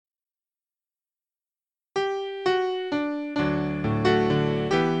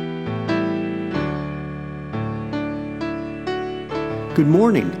Good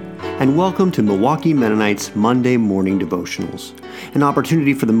morning, and welcome to Milwaukee Mennonites Monday Morning Devotionals, an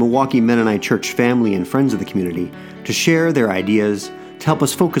opportunity for the Milwaukee Mennonite Church family and friends of the community to share their ideas, to help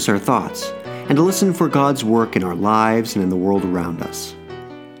us focus our thoughts, and to listen for God's work in our lives and in the world around us.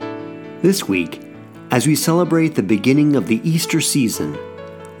 This week, as we celebrate the beginning of the Easter season,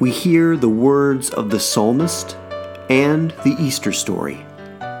 we hear the words of the psalmist and the Easter story,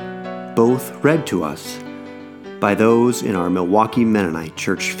 both read to us by those in our Milwaukee Mennonite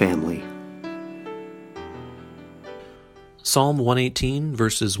Church family. Psalm 118,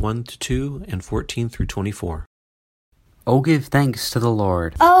 verses 1 to 2 and 14 through 24. Oh, give thanks to the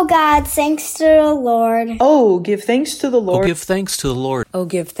Lord. Oh God, thanks to the Lord. Oh, give thanks to the Lord. Oh, give thanks to the Lord. Oh,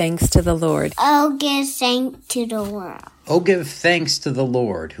 give thanks to the Lord. Oh, give thanks to the Lord. Oh, give thanks to the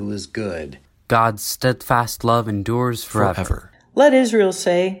Lord, who is good. God's steadfast love endures forever. Let Israel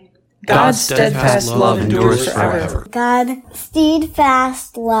say, God's steadfast love endures forever. God's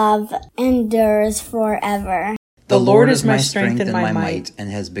steadfast love endures forever. The Lord is my strength and my might, and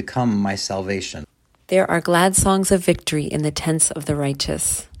has become my salvation. There are glad songs of victory in the tents of the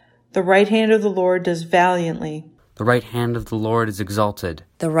righteous. The right hand of the Lord does valiantly. The right hand of the Lord is exalted.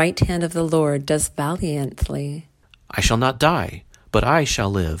 The right hand of the Lord does valiantly. I shall not die, but I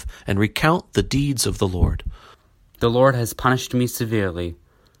shall live, and recount the deeds of the Lord. The Lord has punished me severely,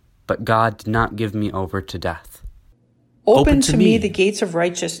 but God did not give me over to death. Open to me the gates of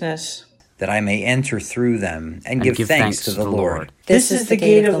righteousness, that I may enter through them and give thanks to the Lord. This is the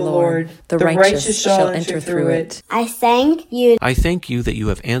gate of the Lord. The righteous shall enter through it. I thank you. I thank you that you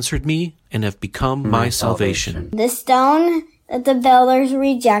have answered me and have become my salvation. The stone that the builders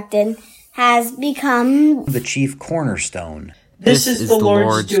rejected has become The chief cornerstone. This is the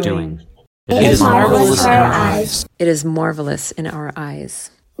Lord's doing. It is marvelous in our eyes. It is marvelous in our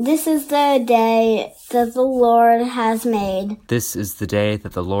eyes. This is the day that the Lord has made. This is the day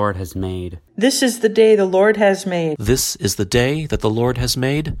that the Lord has made. This is the day the Lord has made. This is the day that the Lord has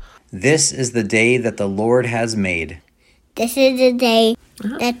made. This is the day that the Lord has made. This is the day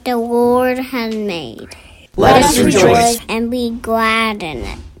that the Lord has made. Let us rejoice and be glad in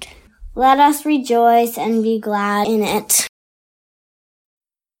it. Let us rejoice and be glad in it.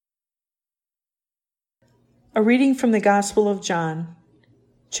 A reading from the Gospel of John,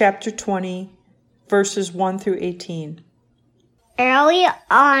 chapter 20, verses 1 through 18. Early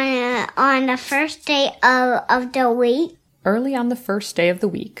on the first day of the week, Early on the first day of the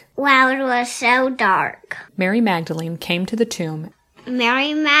week, while it was so dark, Mary Magdalene came to the tomb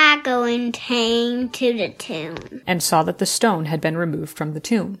Mary Magdalene came to the tomb. and saw that the stone had been removed from the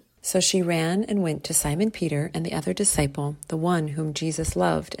tomb. So she ran and went to Simon Peter and the other disciple, the one whom Jesus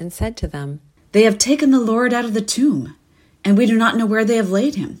loved, and said to them, They have taken the Lord out of the tomb, and we do not know where they have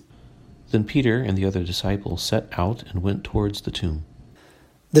laid him. Then Peter and the other disciple set out and went towards the tomb.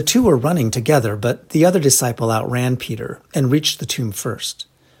 The two were running together, but the other disciple outran Peter and reached the tomb first.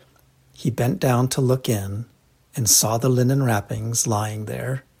 He bent down to look in and saw the linen wrappings lying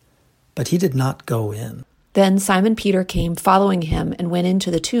there, but he did not go in. Then Simon Peter came following him and went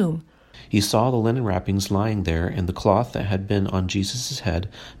into the tomb. He saw the linen wrappings lying there, and the cloth that had been on Jesus' head,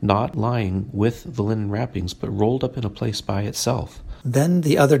 not lying with the linen wrappings, but rolled up in a place by itself. Then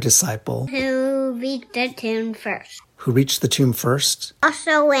the other disciple, Who reached the tomb first, who reached the tomb first,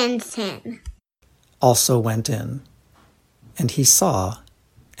 also went in. also went in, and he saw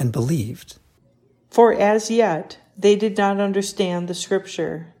and believed. For as yet they did not understand the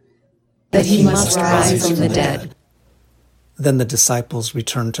scripture, that he must rise from the dead. Then the disciples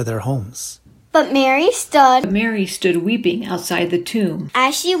returned to their homes. But Mary stood. Mary stood weeping outside the tomb.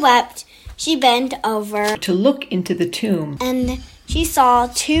 As she wept, she bent over, To look into the tomb, and she saw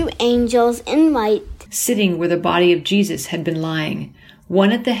two angels in white sitting where the body of Jesus had been lying,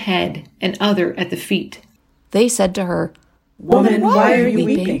 one at the head and other at the feet. They said to her, Woman, why are you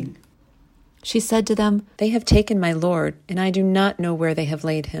weeping? She said to them, They have taken my Lord, and I do not know where they have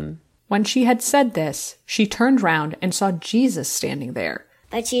laid him. When she had said this, she turned round and saw Jesus standing there.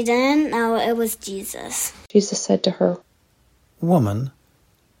 but she didn't know it was Jesus. Jesus said to her, Woman,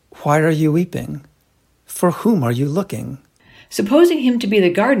 why are you weeping? For whom are you looking? Supposing him to be the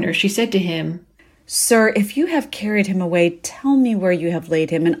gardener, she said to him, Sir, if you have carried him away, tell me where you have laid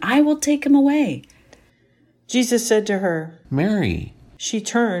him, and I will take him away. Jesus said to her, Mary. She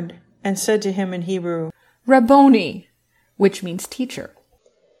turned and said to him in Hebrew, Rabboni, which means teacher.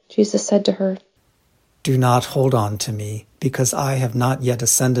 Jesus said to her, Do not hold on to me, because I have not yet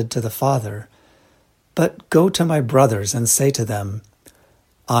ascended to the Father. But go to my brothers and say to them,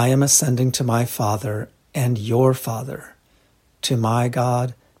 I am ascending to my Father and your Father, to my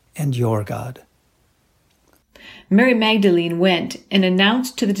God and your God. Mary Magdalene went and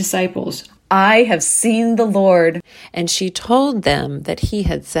announced to the disciples, "I have seen the Lord." And she told them that he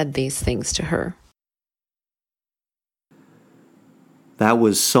had said these things to her. That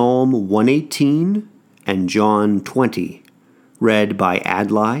was Psalm 118 and John 20, read by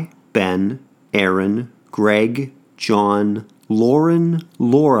Adlai, Ben, Aaron, Greg, John, Lauren,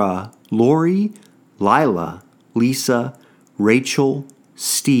 Laura, Lori, Lila, Lisa, Rachel,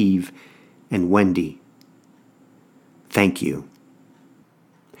 Steve, and Wendy. Thank you.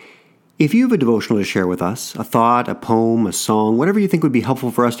 If you have a devotional to share with us, a thought, a poem, a song, whatever you think would be helpful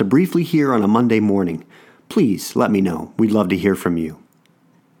for us to briefly hear on a Monday morning, please let me know. We'd love to hear from you.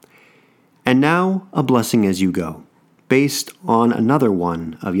 And now, a blessing as you go, based on another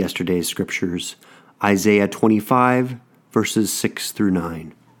one of yesterday's scriptures, Isaiah 25, verses 6 through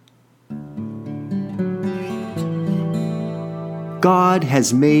 9. God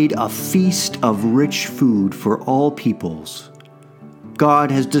has made a feast of rich food for all peoples. God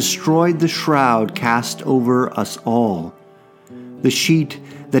has destroyed the shroud cast over us all, the sheet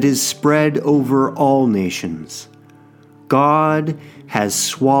that is spread over all nations. God has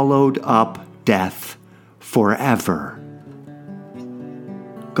swallowed up death forever.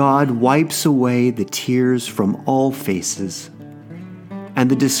 God wipes away the tears from all faces, and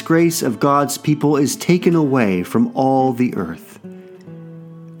the disgrace of God's people is taken away from all the earth.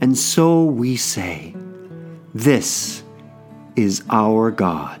 And so we say, this is our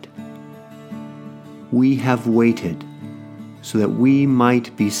God. We have waited so that we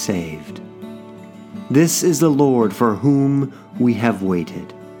might be saved. This is the Lord for whom we have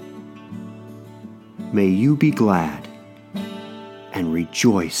waited. May you be glad and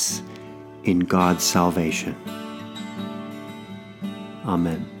rejoice in God's salvation.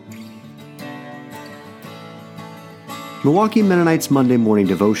 Amen. Milwaukee Mennonites Monday Morning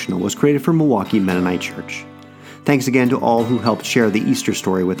Devotional was created for Milwaukee Mennonite Church. Thanks again to all who helped share the Easter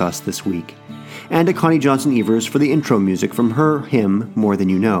story with us this week, and to Connie Johnson-Evers for the intro music from her hymn, More Than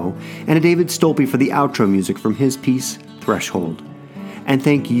You Know, and to David Stolpe for the outro music from his piece, Threshold. And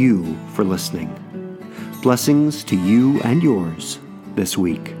thank you for listening. Blessings to you and yours this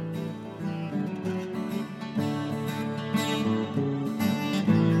week.